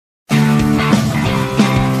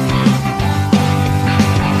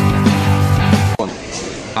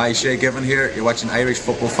Hi, Shay Given here. You're watching Irish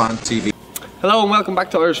Football Fan TV. Hello and welcome back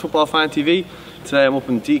to Irish Football Fan TV. Today I'm up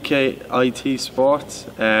in DKIT Sports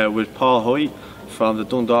with Paul Hoey from the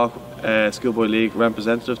Dundalk Schoolboy League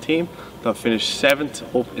representative team that finished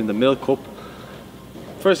 7th up in the Mill Cup.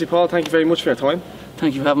 Firstly, Paul, thank you very much for your time.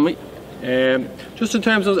 Thank you for having me. Just in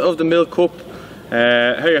terms of the Mill Cup,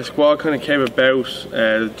 how your squad kind of came about,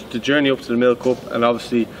 the journey up to the Mill Cup, and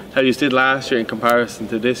obviously how you did last year in comparison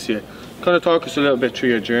to this year. Kind of talk us a little bit through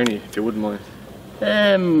your journey, if you wouldn't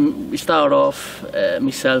mind. We started off,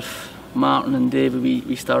 myself, Martin and David,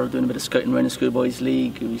 we started doing a bit of scouting around the Schoolboys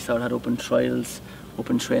League. We started had open trials,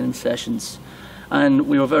 open training sessions, and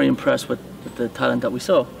we were very impressed with the talent that we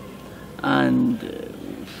saw. And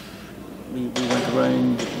we went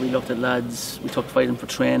around, we looked at lads, we took fighting for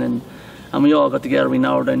training, and we all got together, we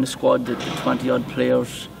narrowed down the squad to 20 odd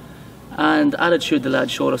players, and the attitude the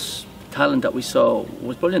lads showed us, talent that we saw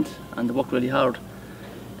was brilliant, and they worked really hard.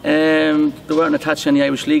 They weren't attached to any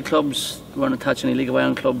Irish League clubs, they weren't attached to any League of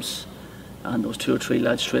Ireland clubs, and there was 2 or 3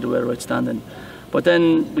 lads straight away were outstanding. But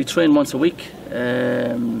then we trained once a week.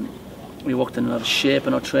 We worked in a lot of shape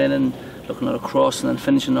in our training, looking at our crossing and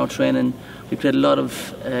finishing our training. We played a lot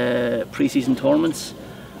of pre-season tournaments.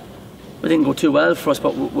 It didn't go too well for us,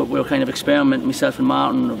 but we were kind of experimenting, myself and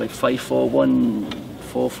Martin, about 5-4-1,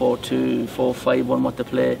 4-4-2, 4-5-1, what to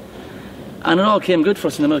play. And it all came good for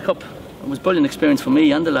us in the Mill Cup. It was a brilliant experience for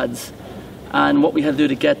me and the lads. And what we had to do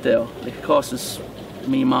to get there, like it cost us,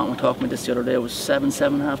 me and Martin were talking about this the other day, it was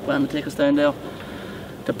 £7.5 grand to take us down there.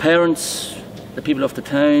 The parents, the people of the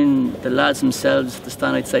town, the lads themselves, they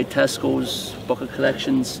stand outside Tesco's, bucket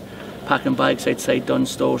collections, packing bags outside Dunn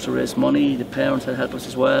stores to raise money. The parents had helped us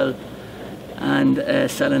as well, and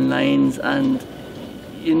selling lines, and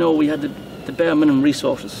you know, we had the bare minimum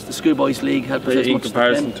resources. The Schoolboys League helped us as much as they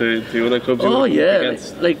can. In comparison to the other clubs oh you yeah,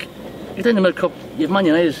 against? like you're down the Mill Cup, you have Man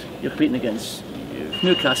United you're competing against, you have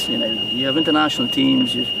Newcastle United, you have international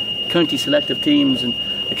teams, you have county selective teams, and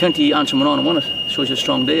the county Antrim won it. Shows you how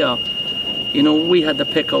strong they are. You know, we had the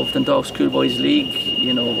pick of Dundalk Schoolboys League,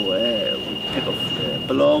 you know, pick of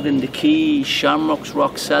Belogan, The Key, Shamrocks,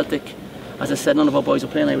 Rock, Celtic. As I said, none of our boys are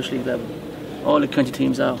playing Irish League level. All the county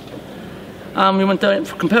teams are. We went down,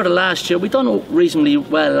 compared to last year, we done reasonably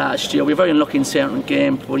well last year. We were very unlucky in certain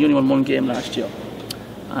games, we only won 1 game last year.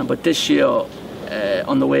 But this year,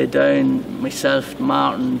 on the way down, myself,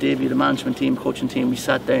 Martin, Davey, the management team, coaching team, we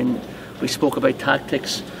sat down, we spoke about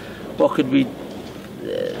tactics. What could we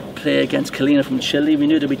play against Kalina from Chile? We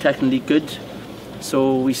knew they'd be technically good,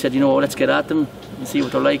 so we said, you know, let's get at them and see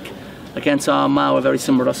what they're like. Against Armagh, we're very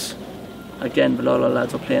similar to us. Again, but all our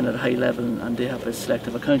lads are playing at a high level, and they have a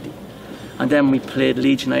selective county. And then we played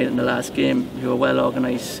Leeds United in the last game, who were well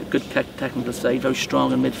organised, good technical side, very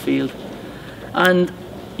strong in midfield. And,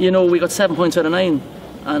 you know, we got 7 points out of 9,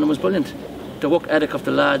 and it was brilliant. The work ethic of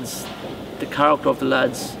the lads, the character of the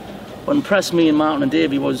lads. What impressed me and Martin and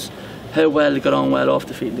Davey was how well they got on well off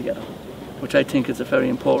the field together, which I think is a very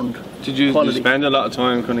important Did you quality. spend a lot of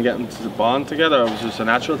time kind of getting to the bond together, or was it just a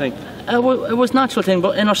natural thing? It was a natural thing,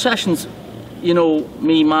 but in our sessions, you know,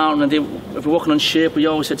 me, Martin, and they, if we're working on shape, we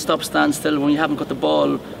always said stop, stand still. When you haven't got the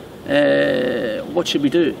ball, what should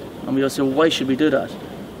we do? And we always say, well, why should we do that?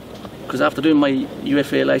 Because after doing my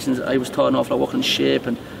UFA licence, I was taught an awful lot working in shape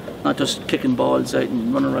and not just kicking balls out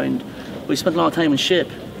and running around. We spent a lot of time in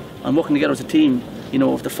shape and working together as a team. You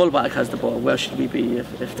know, if the fullback has the ball, where should we be?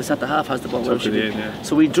 If the centre half has the ball, where should we be? Yeah.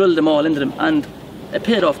 So we drilled them all into them, and it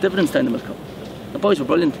paid off dividends down the Mill Cup. The boys were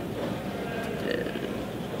brilliant.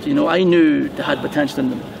 You know, I knew they had potential in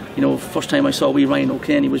them. You know, first time I saw wee Ryan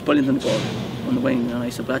O'Kane, he was brilliant on the ball, on the wing, and I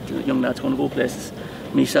said, that young lad's going to go places.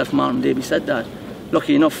 Myself, Martin and Davey said that.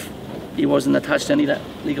 Lucky enough, he wasn't attached to any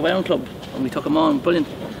League of Ireland club, and we took him on, brilliant.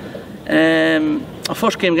 Our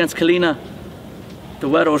first game against Kalina, the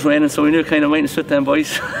weather was raining, so we knew kind of waiting to sit them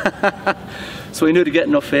boys. So we knew to get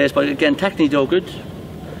enough face, but again, technically they were good.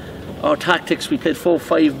 Our tactics, we played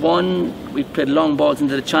 4-5-1, we played long balls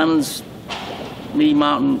into the channels. Me,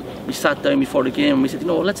 Martin, we sat down before the game and we said, you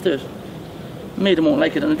know, let's do it. Made them won't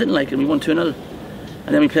like it, and they didn't like it, and we won 2-0.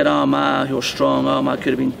 And then we played Armagh, who were strong. Armagh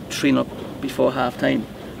could have been 3-0 before half time.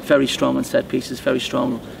 Very strong on set pieces, very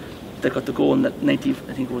strong. They got the goal in that 90, I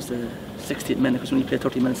think it was the 60th minute, because we only played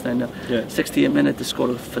 30 minutes down there. Yeah. 60th minute, they scored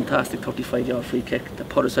a fantastic 35-yard free kick that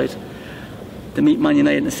put us out. They meet Man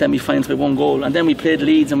United in the semi-finals by 1 goal. And then we played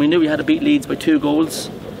Leeds, and we knew we had to beat Leeds by 2 goals.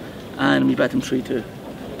 And we bet them 3-2.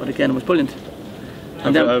 But again, it was brilliant.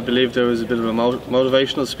 And I believe there was a bit of a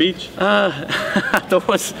motivational speech. There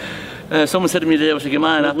was. Someone said to me today, I was like,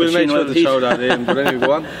 man, we'll make sure to show that in, but anyway,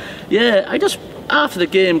 go on. Yeah, I just, after the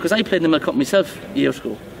game, because I played in the Mill Cup myself years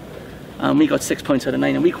ago, and we got 6 points out of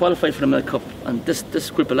 9, and we qualified for the Milk Cup. And this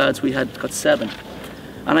group of lads, we had got 7,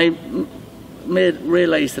 and I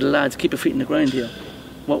realised to the lads, keep your feet in the ground here.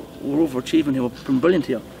 What we're overachieving here, we've been brilliant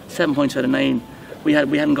here. 7 points out of 9. We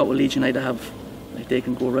hadn't got what Leeds United have. Like, they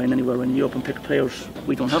can go around anywhere in Europe and pick players.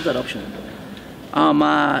 We don't have that option.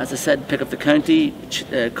 As I said, pick up the county.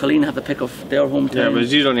 Colleen have the pick of their hometown. Yeah, but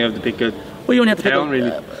you only have the pick of well, you only have to pick town, up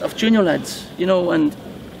really. Of junior lads, you know, and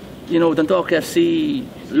you know, Dundalk FC,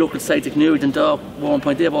 local sites like New Dundalk, 1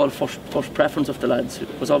 point, they have all first preference of the lads,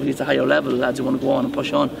 because obviously it's a higher level, lads who want to go on and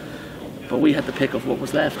push on. But we had to pick of what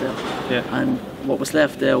was left there, and what was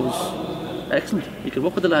left there was excellent. You could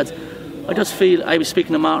work with the lads. I just feel, I was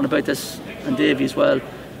speaking to Martin about this, and Davey as well,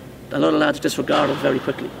 a lot of lads disregarded very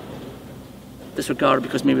quickly. Disregarded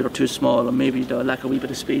because maybe they're too small, or maybe they lack a wee bit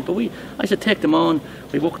of speed. But I said, take them on.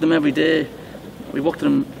 We worked with them every day. We worked with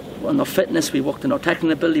them on their fitness, we worked on their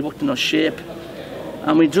technical ability, we worked on their shape,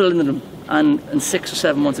 and we drilled into them. And in 6 or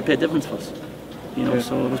 7 months, it paid dividends for us. You know,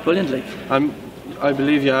 so it was brilliant. Like, I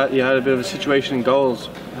believe you had a bit of a situation in goals.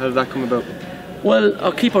 How did that come about? Well,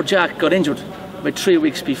 our keeper Jack got injured about 3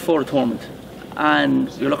 weeks before the tournament, and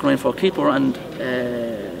we were looking around for a keeper, and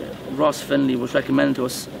Ross Finley was recommended to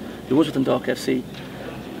us. He was with Dundalk FC,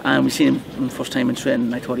 and we seen him first time in training,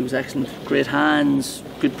 and I thought he was excellent. Great hands,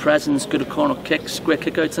 good presence, good corner kicks, great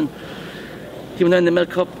kickouts, and he went down the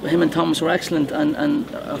Milk Cup. Him and Thomas were excellent, and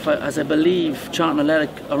as I believe, Charlton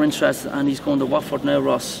Athletic are interested, and he's going to Watford now,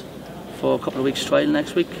 Ross, for a couple of weeks trial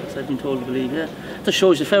next week, as I've been told to believe. Yeah, that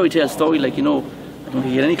shows you a fairy tale story. Like, you know, I don't think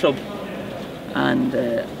he had any club, and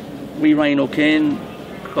we Ryan O'Kane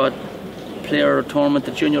got player tournament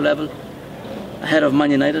at junior level, ahead of Man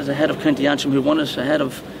United, ahead of County Antrim who won it, ahead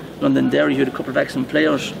of Londonderry who had a couple of excellent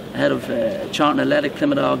players, ahead of Charlton Athletic,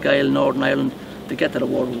 Plymouth Argyle, Northern Ireland. To get that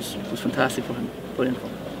award was fantastic for him, brilliant for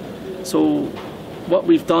him. So what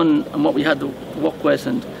we've done and what we had to work with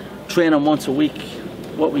and train on once a week,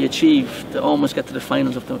 what we achieved to almost get to the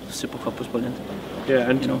finals of the Super Cup was brilliant. Yeah,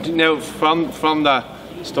 and you know, now from that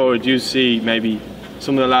story, do you see maybe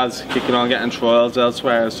some of the lads kicking on, getting trials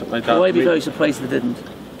elsewhere, or something like that? Oh, I'd be very surprised if they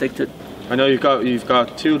didn't. I know you've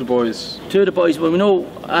got 2 of the boys. 2 of the boys. Well, we know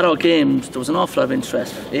at our games there was an awful lot of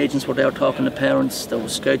interest. Agents were there talking to parents. There were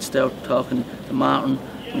scouts there talking to Martin,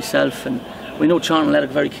 myself, and we know Charlton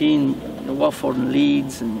Athletic very keen. You know, Watford and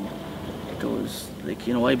Leeds, and there was, like,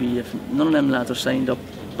 you know, if none of them lads are signed up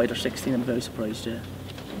by their 16, I'm very surprised. Yeah.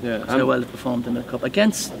 That's how well they performed in the Cup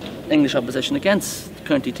against English opposition, against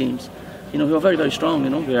county teams. You know, who are very, very strong, you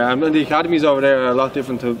know. Yeah, and the academies over there are a lot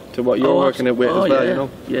different to what you're working with as well, yeah, you know.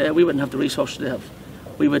 Yeah, we wouldn't have the resources they have.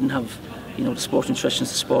 We wouldn't have, you know, the sports nutrition,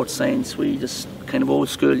 the sports science. We just kind of old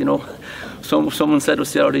school, you know. Someone said to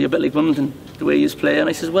us the other day, a bit like Wimbledon, the way you play. And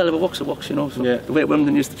I said, well, if it works, you know. So the way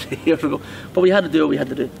Wimbledon used to play years ago. But we had to do what we had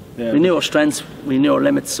to do. Yeah. We knew our strengths, we knew our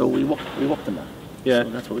limits, so we worked on that. Yeah, so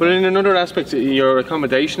that's what but in another aspect, your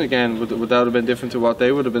accommodation again, would that have been different to what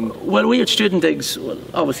they would have been? Well, we had student digs. Well,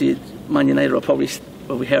 obviously, Man United are probably,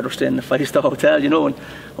 well, we heard us staying in a 5-star hotel, you know, and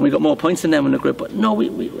we got more points than them in the group. But no,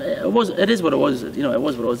 it is what it was, you know, it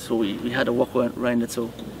was what it was. So we had to walk around it.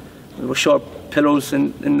 So we were short pillows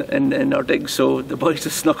in our digs, so the boys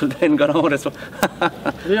just snuggled in and got on with it. So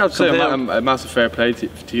yeah, I'd say a massive fair play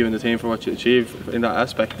to you and the team for what you achieved in that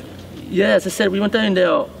aspect. Yeah, as I said, we went down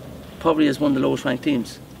there probably as one of the lowest ranked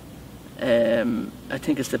teams. I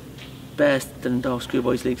think it's the best the Dundalk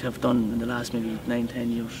Schoolboys League have done in the last maybe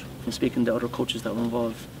 9-10 years, from speaking to other coaches that were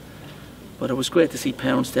involved. But it was great to see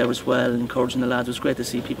parents there as well, encouraging the lads. It was great to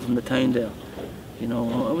see people from the town there. You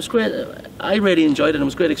know, it was great. I really enjoyed it, and it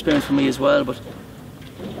was a great experience for me as well. But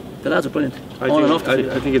the lads are brilliant.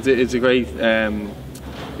 I think it's a great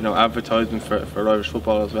you know, advertisement for Irish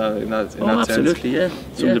football as well. In that absolutely, sense.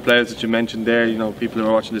 Yeah. Some of the players that you mentioned there, you know, people who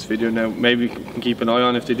are watching this video now, maybe can keep an eye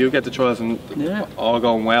on if they do get the trials and all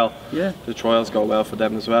going well. Yeah. The trials go well for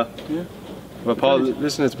them as well. Yeah. Well, Paul,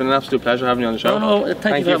 listen, it's been an absolute pleasure having you on the show. No,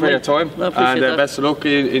 thank you for your time, and best of luck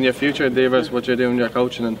in your future endeavours, what you're doing, your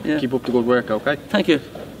coaching, and keep up the good work. Okay. Thank you.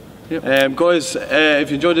 Yep. Guys, if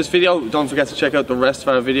you enjoyed this video, don't forget to check out the rest of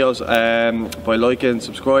our videos by liking,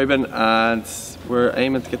 subscribing, and we're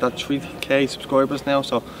aiming to get that 3k subscribers now,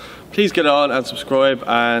 so please get on and subscribe,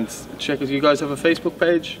 and check if you guys have a Facebook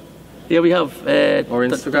page. Yeah, we have or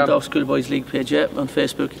Instagram. The Dundalk Schoolboys League page, on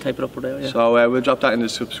Facebook. You type it up or there. Yeah. So we'll drop that in the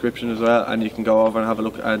subscription as well, and you can go over and have a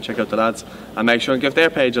look and check out the lads, and make sure and give their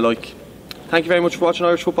page a like. Thank you very much for watching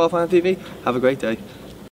Irish Football Fan TV. Have a great day.